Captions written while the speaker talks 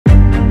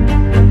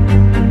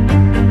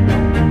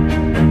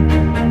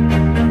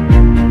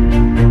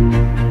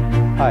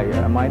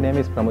name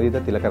is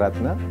Pramuditha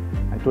Thilakarathne,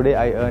 and today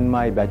I earned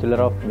my Bachelor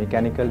of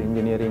Mechanical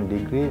Engineering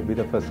degree with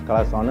a first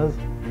class honours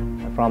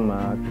from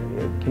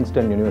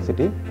Kingston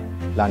University,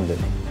 London.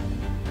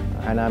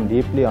 And I am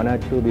deeply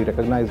honoured to be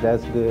recognised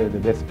as the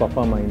best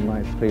performer in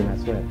my stream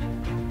as well.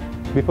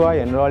 Before I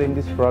enrolled in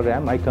this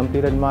program, I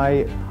completed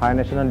my Higher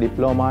National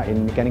Diploma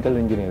in Mechanical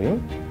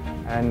Engineering,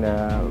 and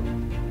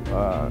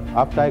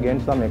after I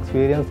gained some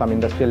experience, some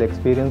industrial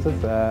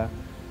experiences,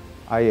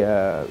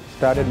 I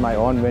started my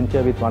own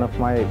venture with one of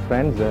my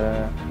friends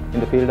in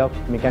the field of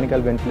mechanical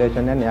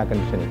ventilation and air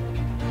conditioning.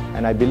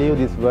 And I believe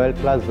this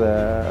world-class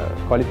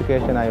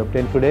qualification I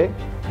obtained today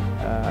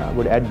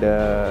would add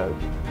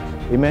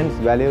immense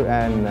value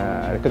and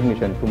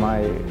recognition to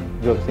my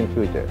jobs in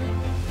future.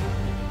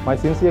 My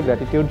sincere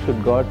gratitude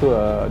should go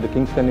to the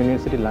Kingston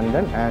University,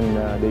 London,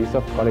 and the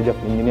ESOFT College of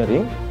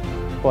Engineering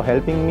for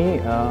helping me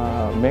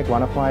make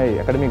one of my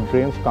academic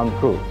dreams come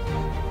true.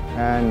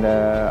 And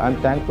I'm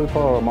thankful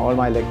for all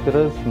my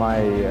lecturers,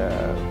 my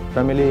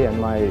family and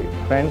my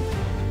friends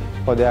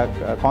for their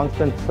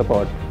constant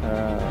support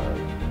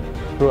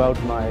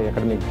throughout my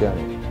academic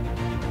journey.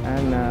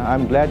 And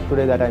I'm glad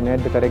today that I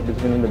made the correct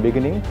decision in the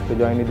beginning to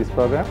join in this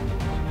program.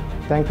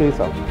 Thank you,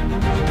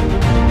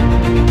 ESOFT.